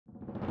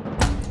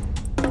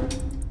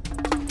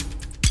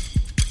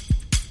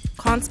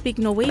can't speak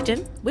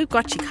Norwegian, we've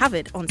got you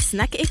covered on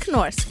Snakke ikke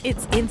norsk.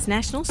 It's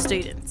international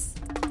students.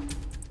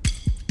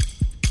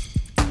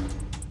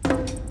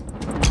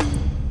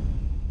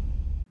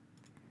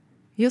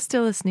 You're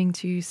still listening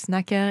to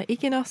Snakke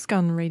ikke norsk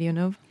on Radio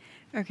Nova.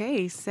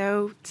 Okay,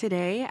 so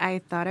today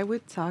I thought I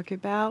would talk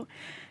about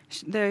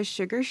the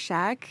Sugar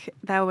Shack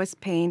that was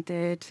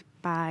painted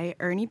by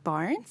Ernie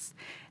Barnes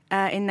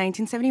in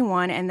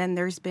 1971, and then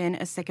there's been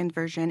a second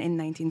version in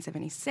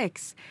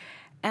 1976.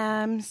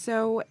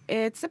 So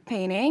it's a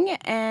painting,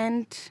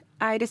 and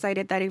I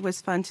decided that it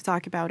was fun to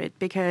talk about it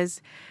because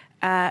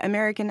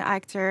American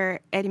actor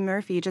Eddie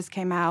Murphy just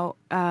came out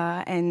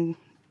and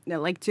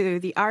to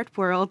the art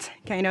world,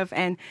 kind of,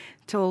 and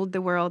told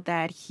the world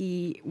that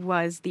he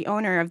was the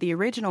owner of the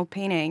original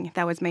painting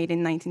that was made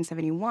in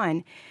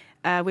 1971,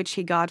 which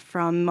he got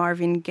from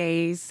Marvin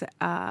Gaye's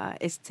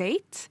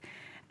estate.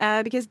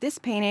 Because this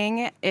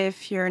painting,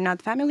 if you're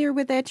not familiar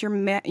with it,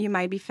 you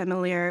might be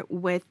familiar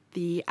with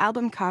the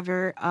album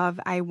cover of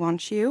I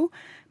Want You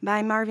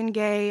by Marvin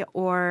Gaye,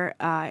 or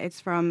it's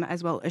from,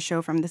 as well, a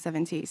show from the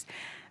 70s.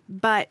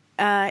 But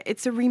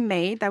it's a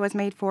remake that was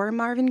made for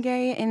Marvin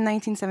Gaye in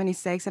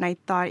 1976, and I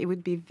thought it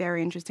would be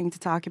very interesting to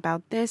talk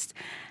about this,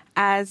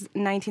 as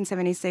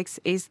 1976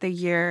 is the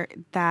year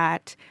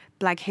that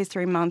Balck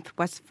History Month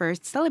was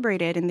first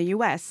celebrated in the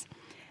U.S.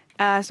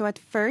 So at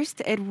first,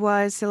 it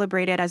was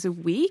celebrated as a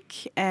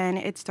week, and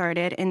it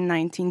started in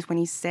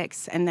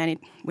 1926, and then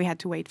we had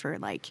to wait for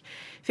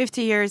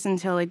 50 years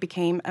until it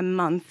became a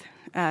month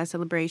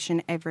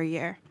celebration every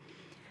year.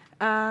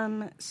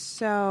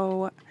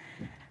 So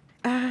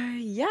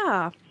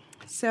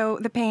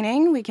the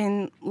painting, we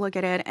can look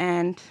at it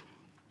and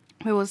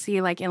we will see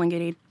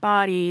elongated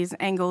bodies,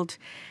 angled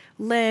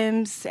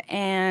limbs,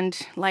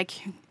 and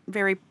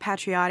very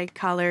patriotic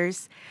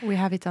colors. We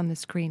have it on the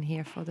screen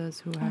here for those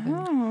who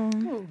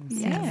haven't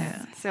seen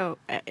it. So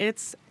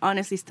it's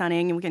honestly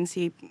stunning. We can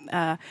see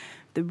the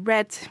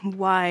red,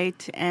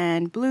 white,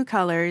 and blue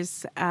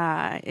colors.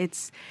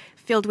 It's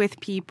filled with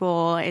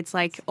people. It's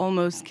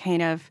almost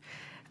kind of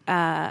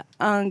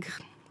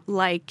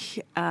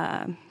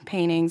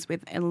paintings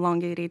with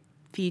elongated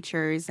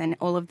features, and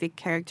all of the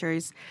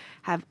characters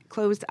have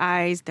closed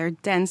eyes. They're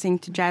dancing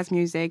to jazz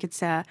music.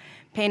 It's a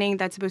painting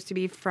that's supposed to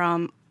be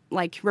from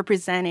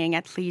representing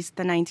at least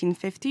the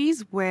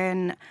 1950s,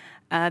 when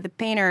the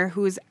painter,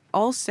 who's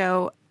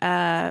also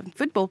a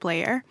football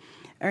player,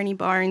 Ernie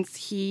Barnes,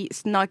 he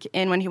snuck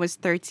in when he was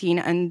 13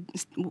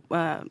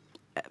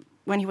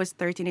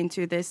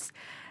 into this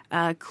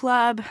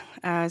club.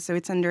 So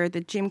it's under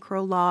the Jim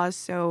Crow laws,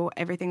 so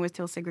everything was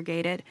still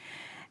segregated.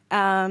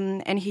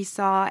 And he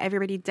saw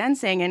everybody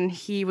dancing, and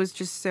he was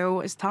just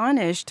so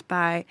astonished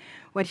by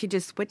what he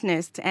just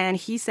witnessed. And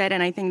he said,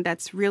 and I think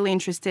that's really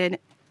interesting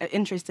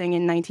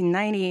in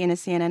 1990 in a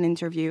CNN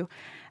interview,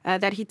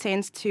 that he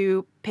tends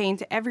to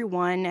paint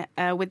everyone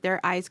with their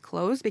eyes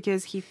closed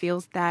because he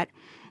feels that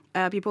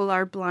people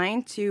are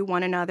blind to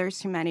one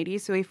another's humanity.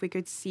 So if we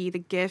could see the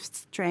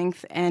gifts,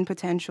 strength, and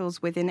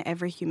potentials within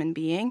every human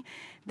being,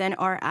 then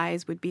our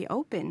eyes would be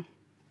open.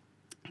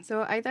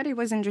 So I thought it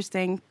was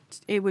interesting.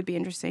 It would be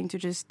interesting to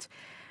just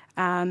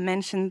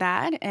mention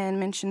that and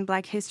mention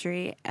Balck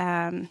History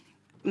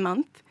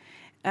Month.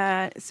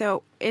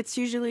 So it's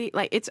usually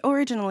it's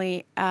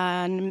originally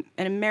an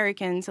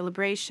American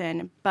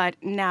celebration, but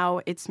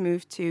now it's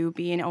moved to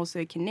being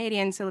also a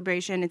Canadian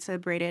celebration. It's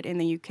celebrated in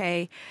the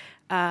UK.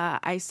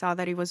 I saw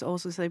that it was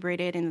also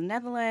celebrated in the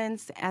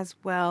Netherlands, as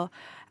well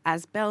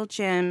as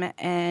Belgium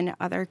and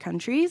other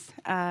countries,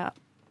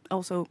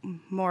 also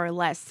more or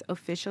less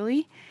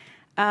officially.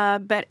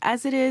 But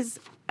as it is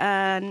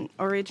an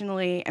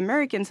originally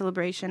American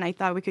celebration, I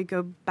thought we could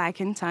go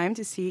back in time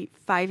to see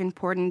 5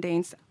 important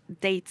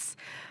dates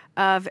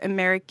of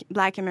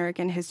Black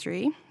American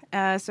history.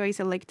 So I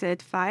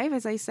selected 5,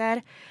 as I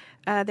said.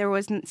 There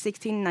was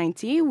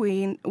 1690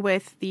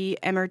 with the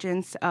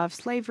emergence of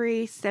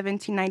slavery,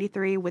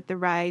 1793 with the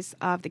rise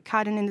of the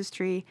cotton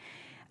industry,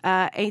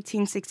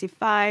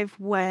 1865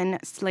 when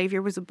slavery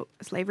was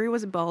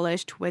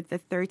abolished with the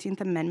 13th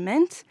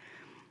Amendment,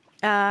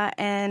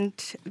 and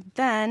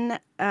then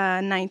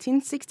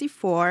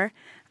 1964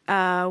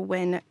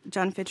 when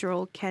John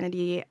Fitzgerald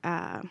Kennedy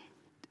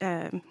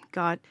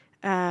got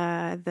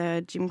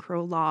the Jim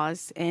Crow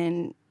laws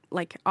and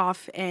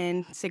off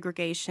and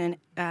segregation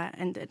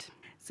ended.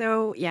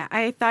 So yeah,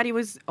 I thought it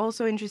was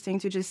also interesting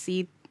to just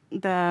see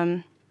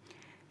the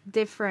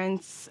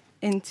difference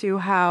into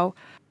how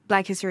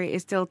Black history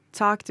is still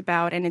talked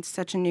about, and it's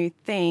such a new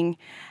thing.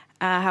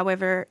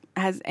 However,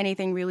 has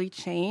anything really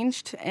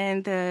changed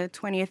in the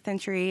 20th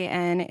century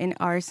and in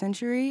our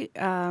century?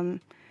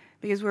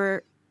 Because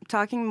we're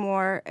talking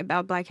more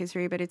about Black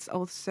history, but it's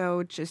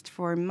also just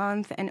for a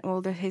month, and all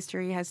the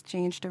history has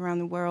changed around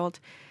the world.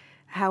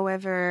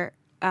 However,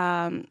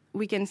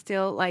 we can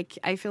still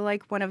I feel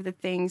like one of the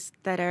things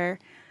that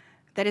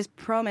is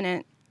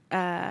prominent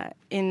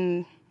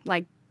in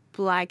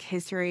Black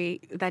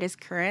history that is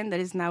current, that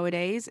is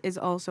nowadays, is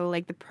also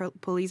the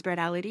police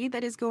brutality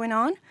that is going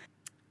on.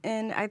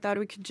 And I thought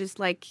we could just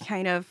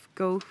kind of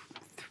go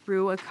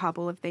through a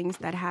couple of things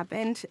that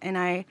happened, and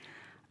I,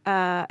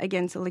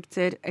 again,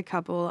 selected a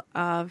couple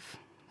of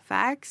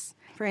facts.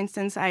 For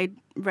instance, I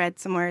read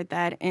somewhere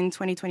that in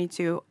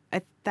 2022,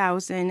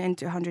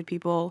 1,200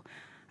 people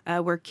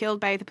were killed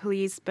by the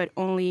police, but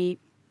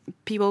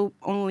people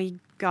only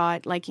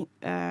got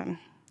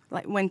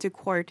went to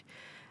court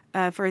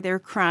for their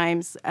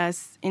crimes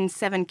as in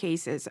 7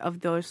 cases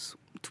of those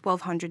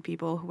 1,200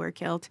 people who were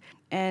killed.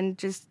 And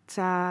just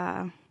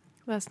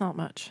that's not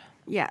much.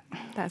 Yeah,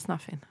 that's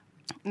nothing.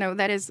 No,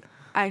 that is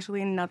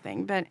actually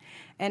nothing.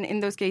 And in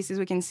those cases,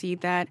 we can see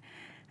that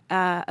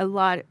a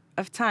lot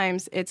of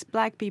times it's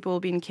Black people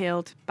being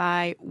killed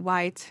by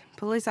white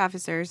police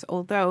officers,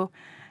 although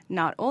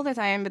not all the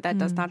time, but that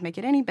does not make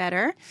it any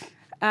better.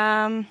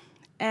 So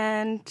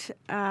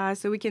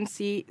we can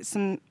see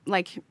some,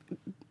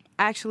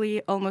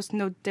 actually almost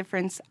no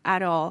difference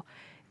at all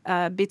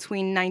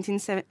between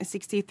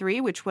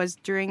 1963, which was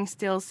during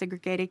still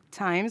segregated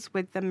times,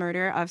 with the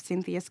murder of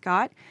Cynthia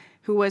Scott,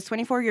 who was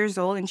 24 years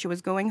old, and she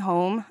was going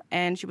home,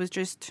 and she was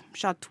just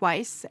shot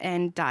twice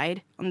and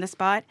died on the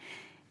spot.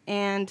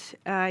 And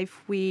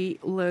if we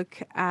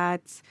look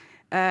at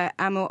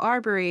Amo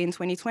Arbery in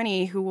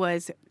 2020, who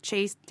was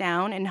chased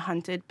down and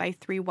hunted by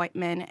 3 white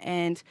men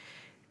and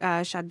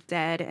shot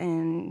dead.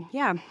 And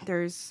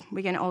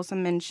we can also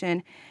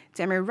mention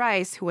Tamir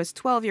Rice, who was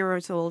 12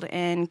 years old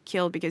and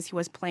killed because he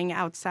was playing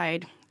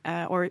outside,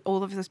 or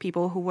all of those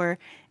people who were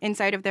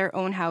inside of their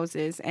own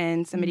houses,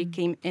 and somebody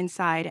came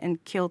inside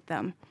and killed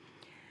them.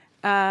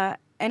 And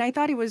I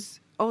thought it was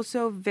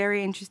also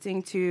very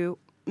interesting to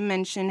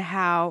mention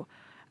how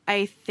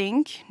I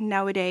think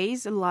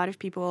nowadays a lot of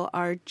people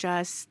are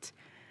just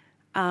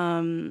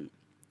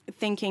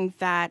thinking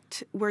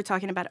that we're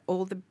talking about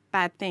all the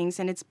bad things,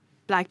 and it's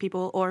Black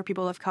people or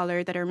people of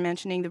color that are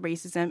mentioning the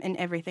racism and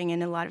everything.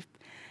 And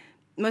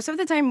most of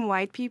the time,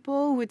 white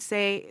people would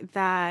say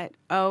that,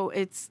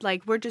 it's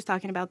like we're just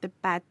talking about the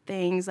bad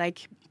things.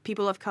 Like,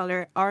 people of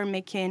color are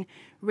making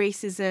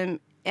racism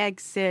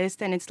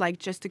exist, and it's like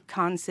just a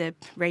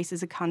concept. Race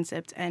is a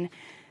concept, and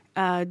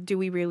do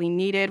we really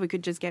need it? We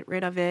could just get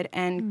rid of it.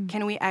 And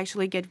can we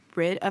actually get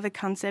rid of a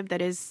concept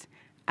that is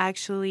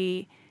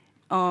actually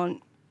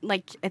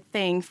a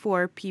thing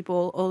for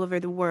people all over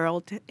the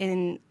world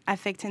in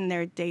affecting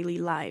their daily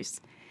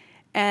lives?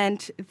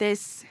 And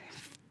this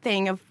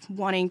thing of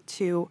wanting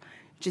to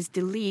just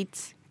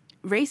delete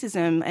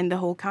racism and the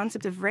whole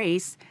concept of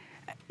race,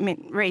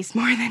 race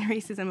more than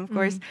racism, of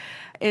course,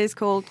 is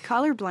called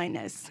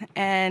colorblindness.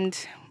 And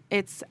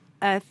it's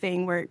a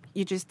thing where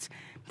you just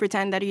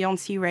pretend that you don't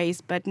see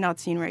race, but not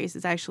seeing race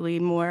is actually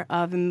more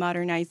of a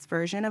modernized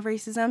version of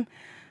racism,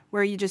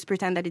 where you just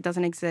pretend that it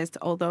doesn't exist,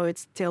 although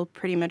it's still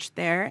pretty much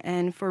there.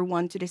 And for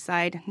one to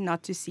decide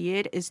not to see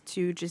it is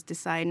to just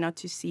decide not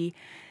to see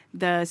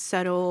the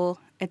subtle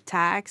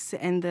attacks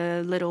and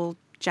the little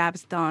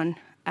jabs done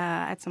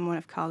at someone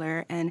of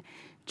color, and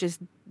just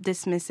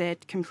dismiss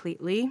it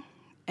completely.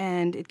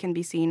 And it can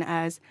be seen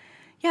as,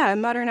 a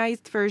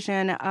modernized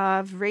version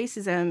of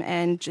racism,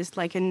 and just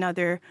like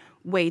another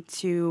way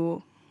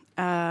to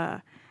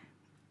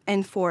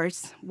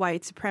enforce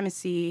white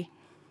supremacy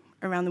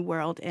around the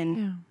world.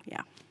 And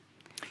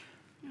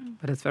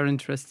But it's very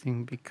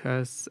interesting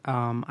because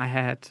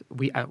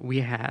we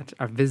had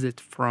a visit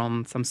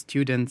from some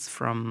students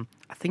from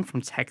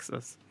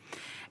Texas,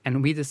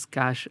 and we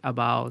discussed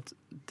about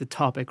the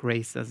topic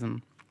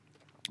racism.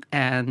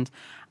 And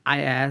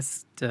I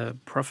asked the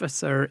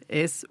professor,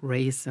 is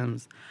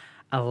racism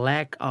a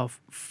lack of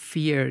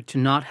fear to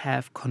not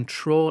have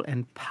control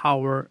and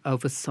power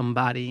over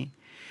somebody?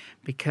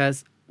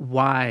 Because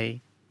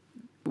why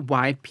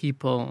white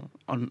people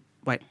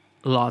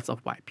lots of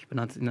white people,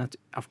 not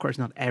of course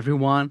not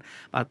everyone,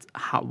 but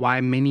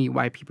why many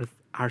white people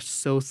are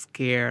so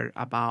scared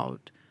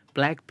about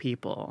Black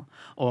people,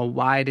 or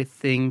why they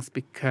think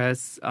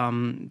because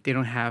they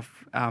don't have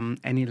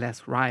any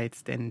less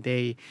rights than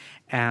they.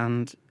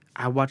 And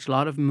I watch a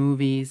lot of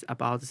movies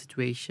about the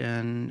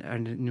situation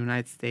in the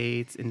United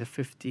States in the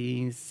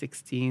 50s,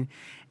 16s,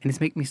 and it's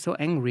making me so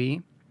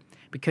angry,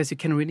 because you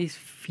can really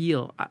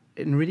feel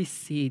and really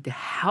see the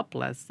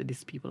helpless that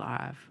these people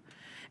have.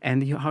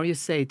 And how you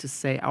say,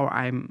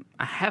 I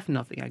have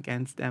nothing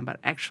against them, but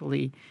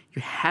actually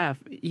you have,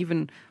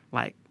 even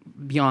like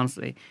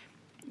Beyonce,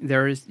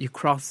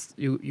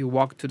 you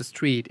walk to the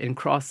street and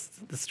cross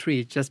the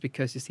street just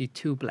because you see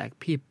two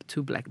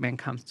black men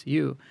comes to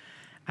you.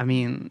 I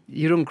mean,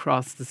 you don't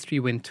cross the street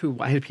when 2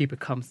 white people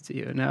comes to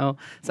you, you know?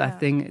 So I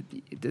think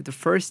the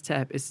first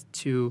step is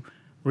to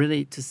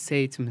really to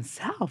say to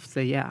myself,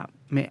 I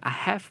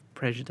have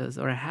prejudice,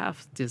 or I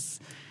have this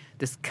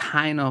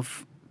kind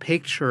of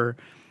picture,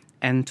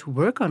 and to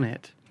work on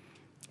it.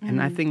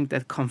 And I think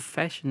that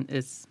confession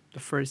is the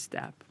first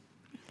step.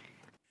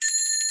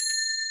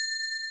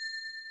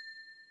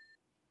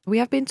 We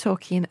have been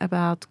talking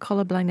about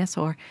colorblindness,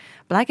 or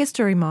Balck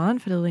History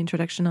Month, a little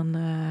introduction on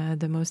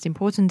the most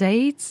important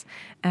dates,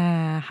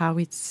 how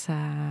it's,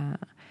 I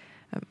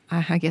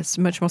guess,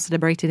 much more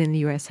celebrated in the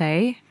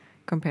USA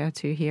compared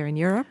to here in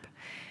Europe.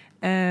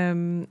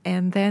 And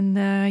then,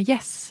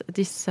 yes,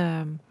 this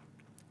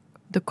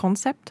the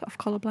concept of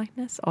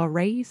colorblindness or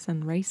race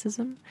and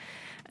racism,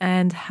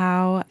 and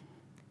how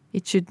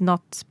it should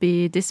not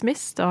be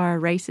dismissed, or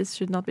races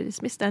should not be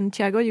dismissed. And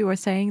Thiago, you were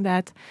saying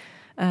that,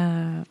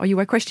 or you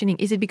were questioning,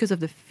 is it because of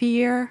the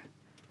fear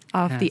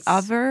of the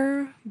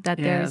other that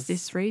there's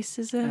this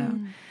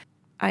racism?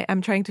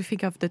 I'm trying to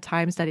think of the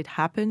times that it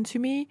happened to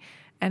me,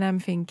 and I'm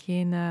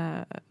thinking,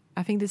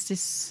 I think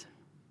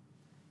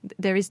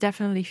there is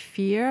definitely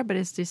fear, but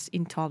it's this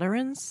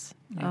intolerance,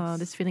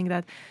 this feeling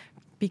that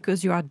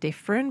because you are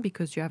different,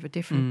 because you have a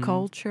different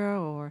culture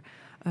or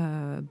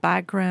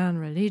background,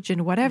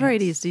 religion, whatever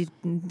it is, it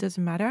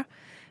doesn't matter.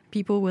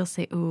 People will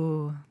say,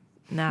 "Oh,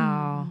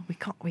 no,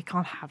 we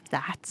can't have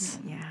that.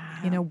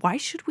 Yeah, why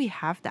should we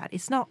have that?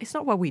 It's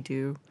not what we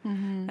do."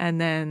 And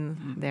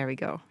then there we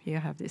go. You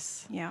have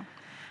this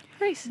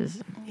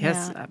racism.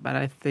 Yes, but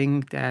I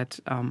think that,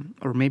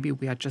 or maybe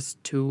we are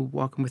just too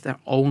walking with our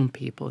own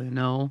people,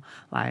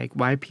 like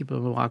white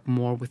people walk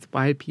more with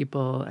white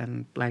people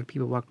and black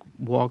people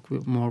walk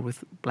more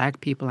with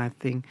black people. I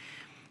think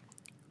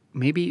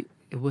maybe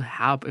it will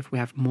help if we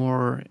have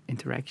more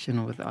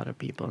interaction with other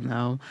people,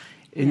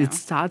 And it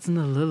starts in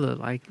the little,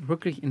 like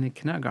working in the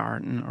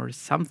kindergarten or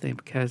something,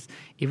 because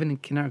even in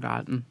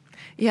kindergarten.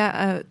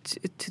 Yeah,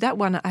 to that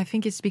one, I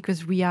think it's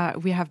because we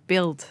have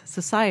built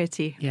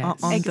society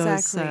on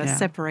those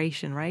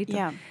separation, right?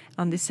 Yeah,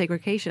 on this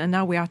segregation, and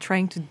now we are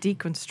trying to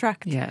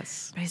deconstruct.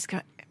 Yes,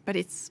 but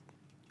it's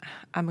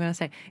I'm gonna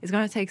say it's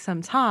gonna take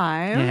some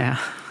time. Yeah,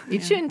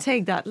 it shouldn't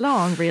take that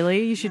long,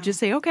 really. You should just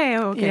say, okay,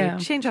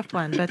 change of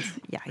plan. But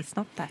it's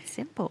not that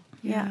simple.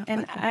 Yeah,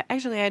 and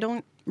I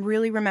don't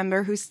really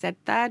remember who said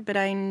that, but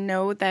I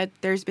know that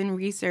there's been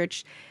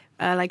research.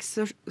 Like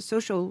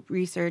social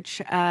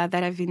research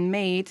that have been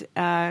made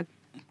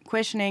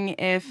questioning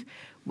if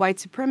white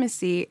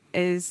supremacy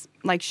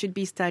should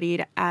be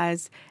studied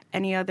as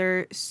any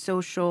other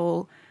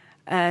social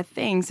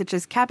thing, such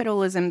as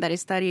capitalism that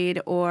is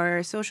studied,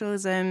 or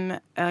socialism,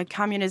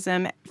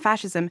 communism,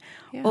 fascism.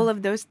 Yeah. All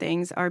of those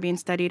things are being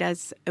studied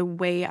as a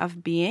way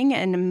of being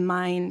and a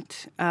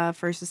mind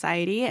for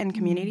society and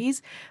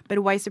communities. But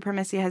white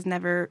supremacy has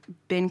never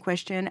been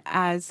questioned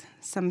as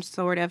some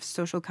sort of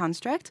social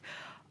construct.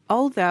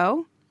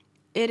 Although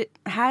it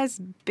has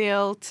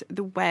built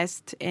the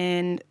West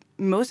in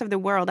most of the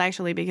world,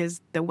 actually, because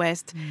the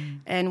West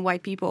and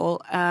white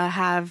people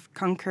have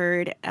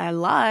conquered a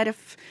lot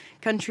of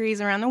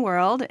countries around the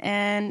world,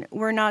 and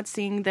we're not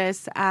seeing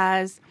this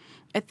as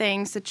a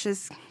thing such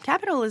as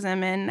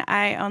capitalism. And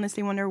I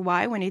honestly wonder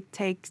why, when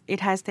it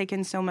has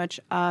taken so much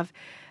of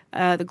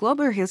the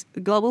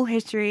global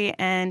history,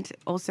 and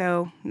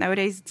also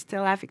nowadays it's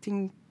still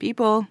affecting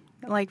people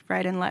like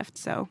right and left.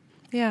 So.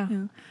 Yeah.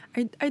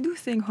 I do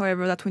think,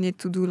 however, that we need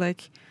to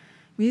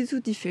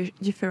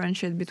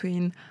differentiate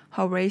between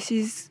how race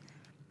is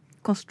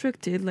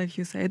constructed, like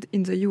you said,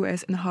 in the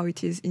US and how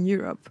it is in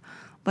Europe.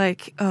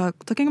 Like,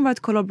 talking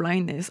about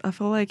colorblindness, I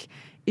feel like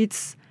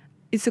it's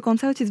a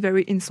concept that is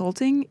very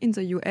insulting in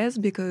the US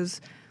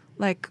because,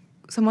 like,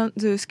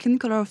 the skin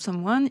color of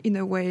someone, in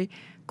a way,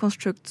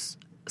 constructs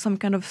some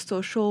kind of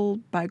social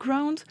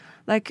background.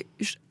 Like,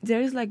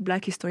 there is like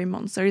Balck History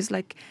Month. There is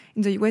like,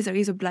 in the US, there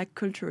is a black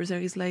culture.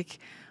 There is like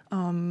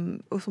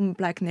also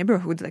black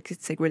neighborhoods, like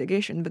it's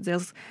segregation, but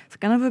there's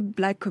kind of a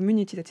black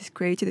community that is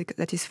created,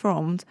 that is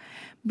formed.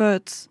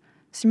 But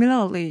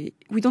similarly,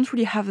 we don't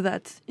really have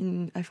that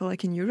I feel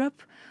like in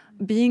Europe.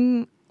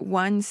 Being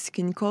one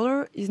skin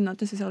color is not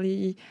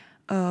necessarily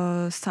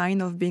a sign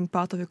of being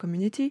part of a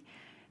community,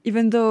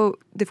 even though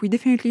we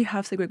definitely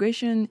have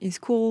segregation in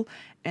school,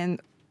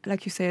 and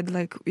like you said,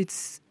 like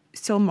it's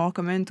still more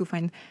common to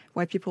find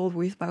white people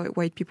with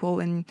white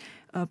people and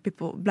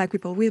black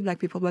people with black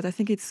people. But I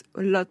think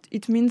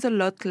it means a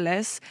lot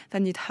less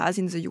than it has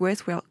in the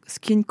US, where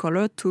skin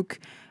color took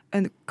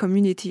a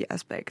community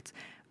aspect.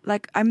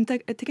 Like, I'm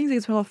taking the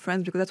example of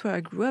France because that's where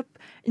I grew up.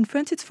 In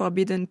France, it's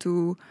forbidden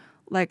to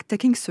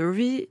taking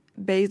survey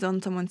based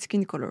on someone's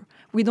skin color.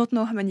 We don't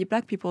know how many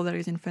black people there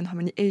is in France, how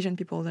many Asian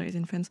people there is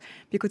in France,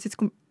 because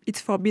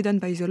it's forbidden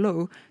by the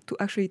law to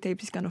actually take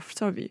this kind of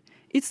survey.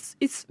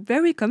 It's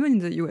very common in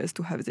the US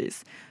to have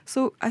this.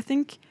 So I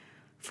think,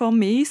 for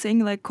me, saying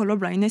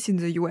colorblindness in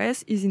the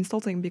US is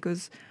insulting,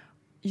 because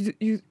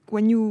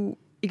when you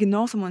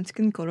ignore someone's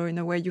skin color, in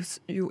a way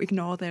you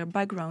ignore their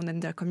background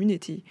and their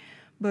community.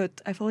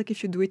 But I feel like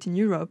if you do it in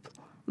Europe,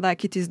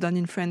 like it is done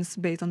in France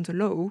based on the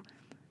law,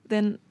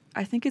 then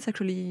I think it's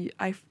actually,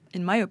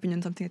 in my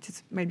opinion, something that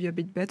is maybe a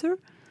bit better.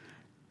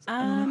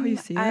 I don't know how you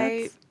see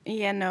that.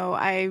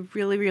 I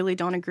really, really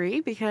don't agree,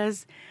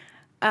 because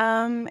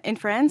in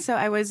France,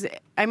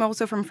 I'm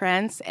also from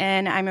France,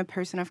 and I'm a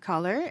person of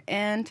color,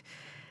 and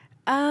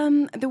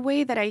the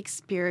way that I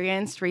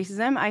experienced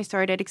racism, I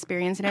started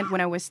experiencing it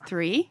when I was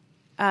 3.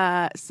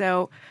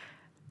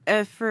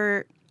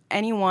 For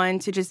anyone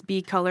to just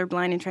be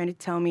colorblind and trying to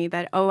tell me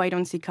that, I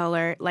don't see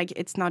color,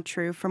 it's not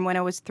true. From when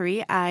I was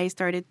 3, I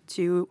started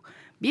to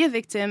be a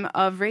victim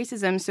of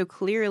racism. So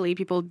clearly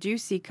people do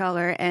see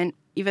color, and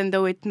even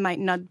though it might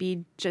not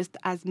be just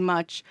as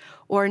much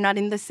or not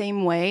in the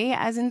same way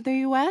as in the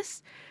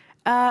US,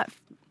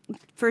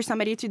 for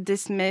somebody to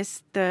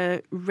dismiss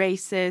the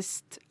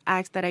racist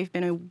acts that I've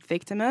been a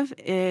victim of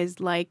is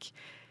like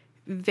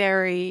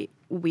very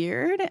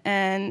weird.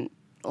 And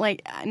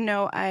like,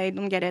 no, I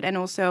don't get it. And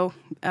also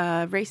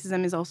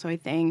racism is also a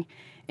thing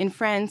in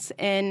France.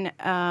 And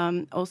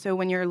also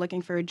when you're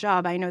looking for a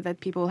job, I know that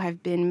people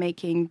have been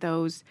making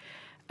those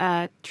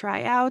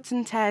tryouts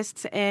and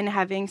tests and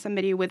having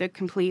somebody with a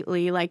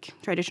completely like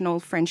traditional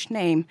French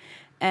name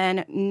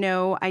and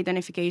no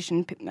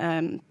identification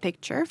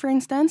picture, for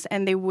instance,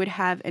 and they would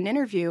have an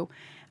interview.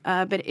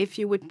 But if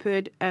you would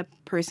put a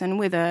person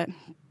with a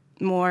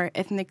more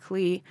ethnic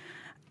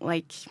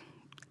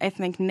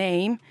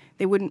name,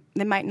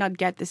 they might not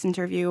get this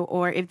interview.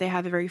 Or if they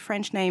have a very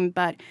French name,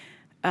 but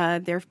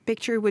their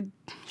picture would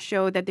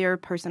show that they're a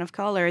person of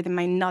color, they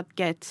might not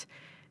get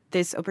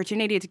this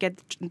opportunity to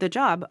get the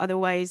job.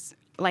 Otherwise,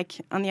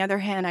 like on the other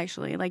hand,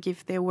 actually, like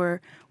if they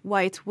were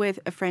white with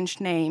a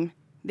French name,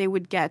 they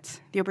would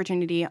get the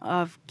opportunity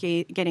of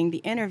getting the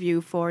interview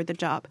for the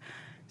job.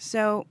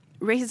 So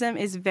racism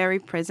is very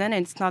present.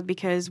 It's not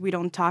because we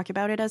don't talk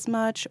about it as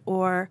much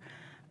or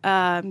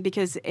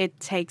because it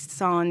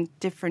takes on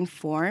different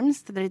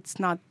forms, that it's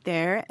not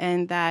there,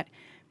 and that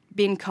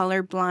being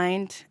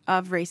colorblind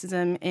of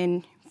racism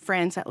in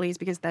France, at least,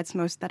 because that's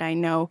most that I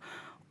know,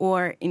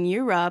 or in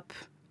Europe,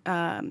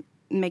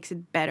 makes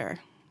it better.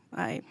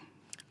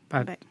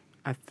 But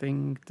I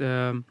think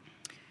the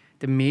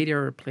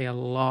media play a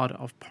lot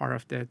of part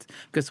of that.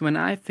 Because when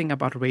I think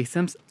about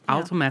racism,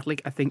 automatically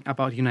I think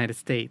about United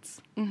States.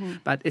 Mm-hmm.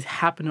 But it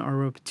happened in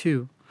Europe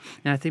too.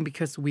 And I think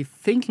because we're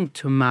thinking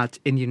too much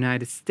in the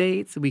United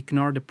States, we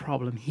ignore the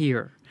problem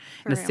here.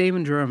 And the same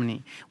in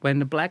Germany. When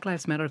the Black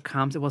Lives Matter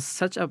comes, it was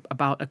such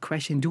about a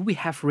question, do we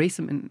have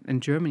racism in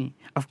Germany?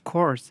 Of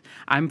course.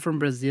 I'm from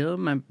Brazil.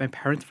 My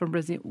parents from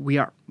Brazil. We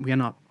are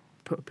not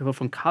people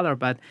from color,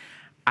 but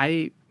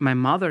my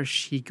mother,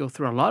 she go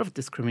through a lot of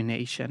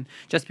discrimination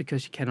just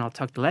because she cannot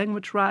talk the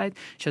language right,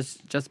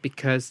 just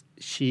because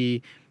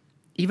she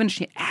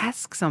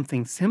asks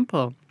something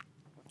simple,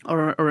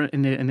 or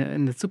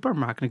in the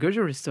supermarket, in the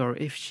grocery store,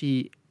 if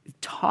she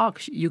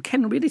talks, you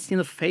can really see in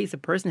the face a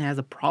person has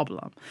a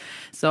problem.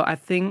 So I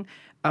think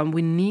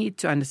we need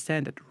to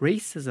understand that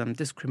racism,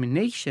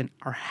 discrimination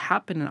are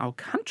happening in our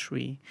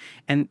country,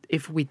 and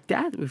if we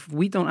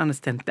don't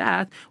understand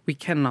that, we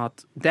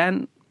cannot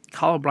then.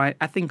 Colorblind,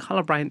 I think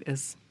colorblind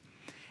it's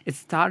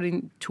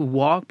starting to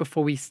walk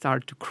before we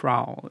start to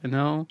crawl, you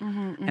know?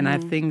 Mm-hmm. And I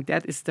think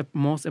that is the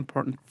most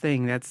important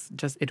thing. That's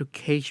just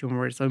education,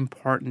 where it's so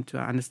important to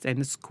understand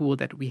in school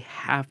that we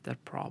have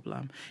that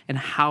problem and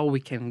how we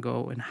can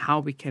go and how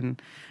we can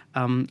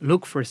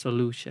look for a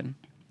solution.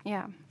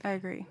 Yeah, I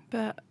agree.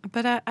 But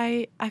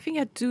I think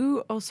I do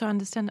also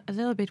understand a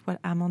little bit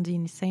what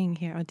Amandine is saying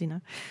here, or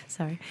Dina.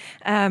 Sorry.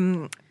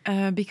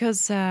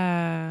 Because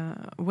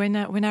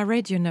when I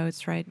read your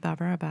notes, right,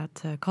 Barbara, about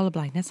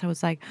colorblindness, I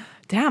was like,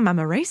 damn, I'm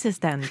a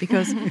racist then.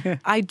 Because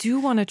I do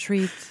want to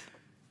treat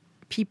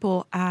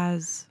people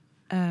as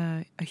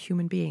a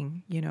human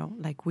being, you know,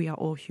 like we are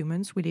all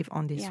humans. We live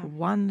on this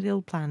one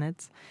little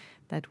planet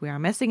that we are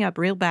messing up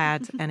real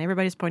bad and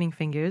everybody's pointing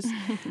fingers.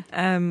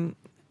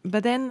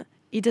 But then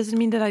it doesn't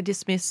mean that I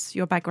dismiss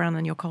your background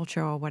and your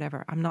culture or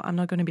whatever. I'm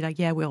not going to be like,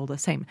 yeah, we're all the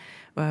same.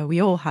 We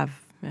all have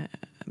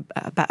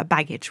a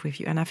baggage with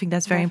you, and I think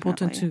that's very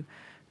important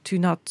to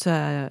not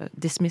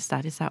dismiss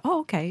that. It's like,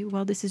 oh, okay,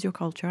 well, this is your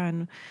culture,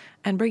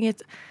 and bring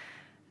it.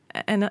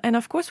 And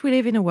of course, we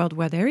live in a world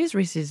where there is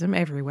racism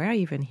everywhere,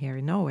 even here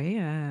in Norway,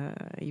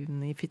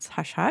 even if it's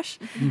hush hush.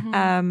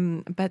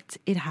 Mm-hmm. But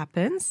it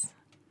happens.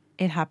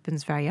 It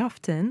happens very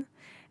often,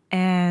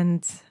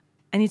 and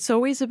it's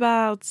always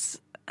about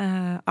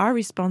our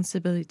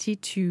responsibility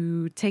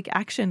to take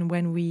action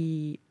when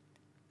we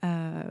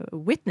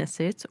witness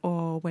it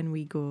or when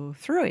we go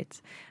through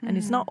it. And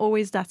it's not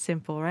always that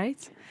simple, right?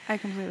 I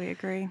completely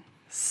agree.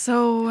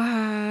 So,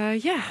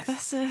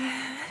 that's...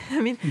 I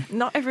mean,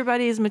 not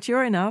everybody is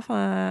mature enough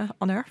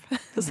on Earth.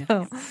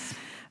 So,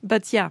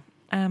 but yeah,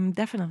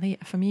 definitely,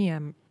 for me,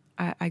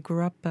 I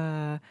grew up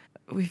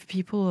with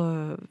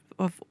people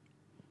of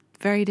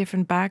very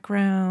different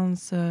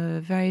backgrounds,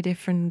 very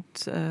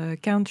different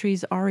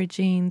countries,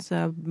 origins,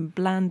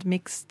 blend,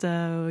 mixed,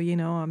 you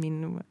know, I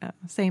mean,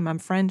 same, I'm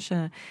French.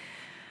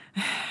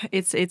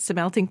 It's a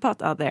melting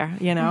pot out there,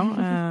 you know.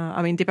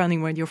 I mean,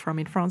 depending where you're from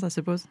in France, I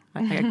suppose.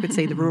 I could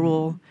say the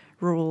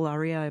rural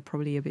area,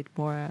 probably a bit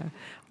more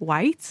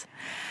white.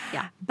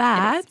 Yeah.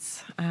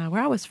 But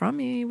where I was from,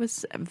 it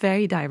was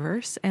very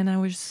diverse, and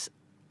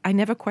I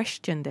never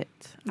questioned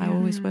it. I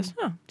always was,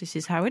 this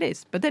is how it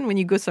is. But then when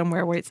you go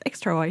somewhere where it's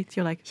extra white,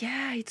 you're like,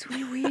 yeah, it's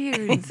really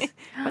weird.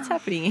 What's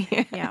happening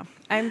here? Yeah.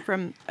 I'm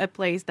from a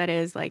place that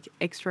is like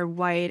extra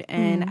white,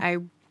 and I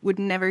would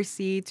never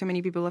see too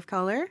many people of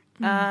color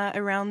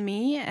around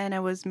me. And I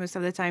was most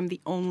of the time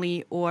the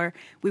only, or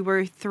we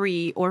were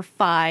 3 or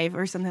 5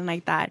 or something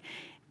like that.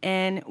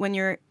 And when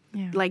you're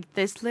like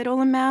this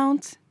little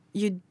amount,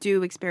 you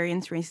do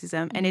experience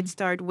racism. And it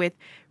starts with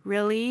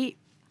really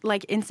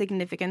like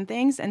insignificant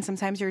things. And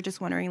sometimes you're just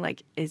wondering,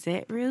 like, is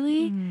it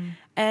really?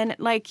 And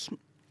like,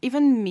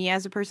 even me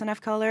as a person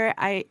of color,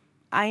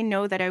 I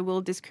know that I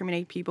will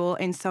discriminate people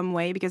in some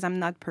way because I'm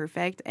not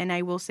perfect. And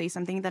I will say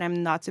something that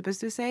I'm not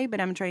supposed to say,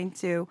 but I'm trying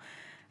to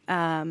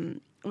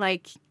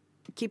like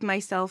keep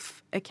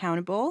myself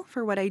accountable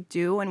for what I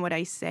do and what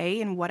I say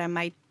and what I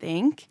might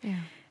think. Yeah.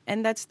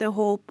 And that's the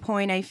whole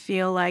point, I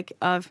feel like,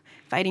 of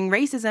fighting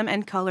racism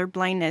and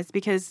colorblindness.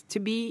 Because to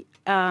be,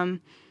 I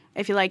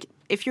feel like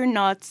if you're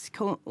not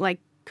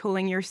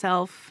calling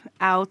yourself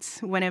out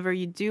whenever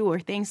you do or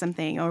think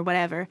something or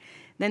whatever,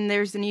 then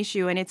there's an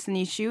issue. And it's an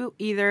issue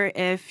either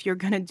if you're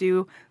going to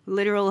do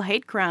literal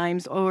hate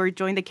crimes or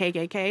join the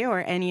KKK or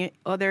any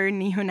other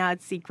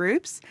neo-Nazi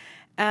groups.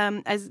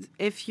 As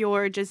if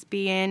you're just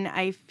being,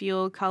 I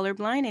feel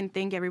colorblind and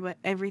think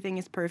everything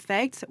is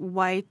perfect.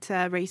 White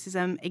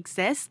racism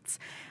exists.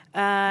 We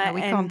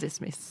can't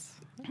dismiss.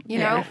 You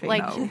know,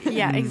 like,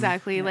 yeah,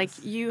 exactly. Yes. Like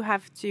you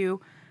have to,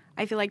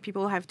 I feel like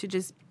people have to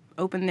just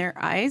open their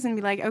eyes and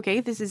be like, okay,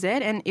 this is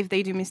it. And if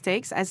they do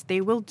mistakes, as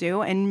they will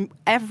do, and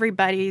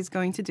everybody is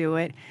going to do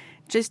it,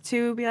 just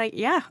to be like,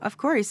 yeah, of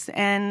course.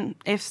 And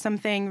if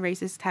something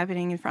racist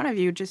happening in front of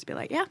you, just be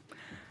like, yeah.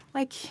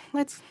 Like,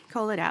 let's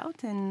call it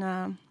out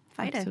and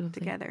fight it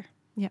together.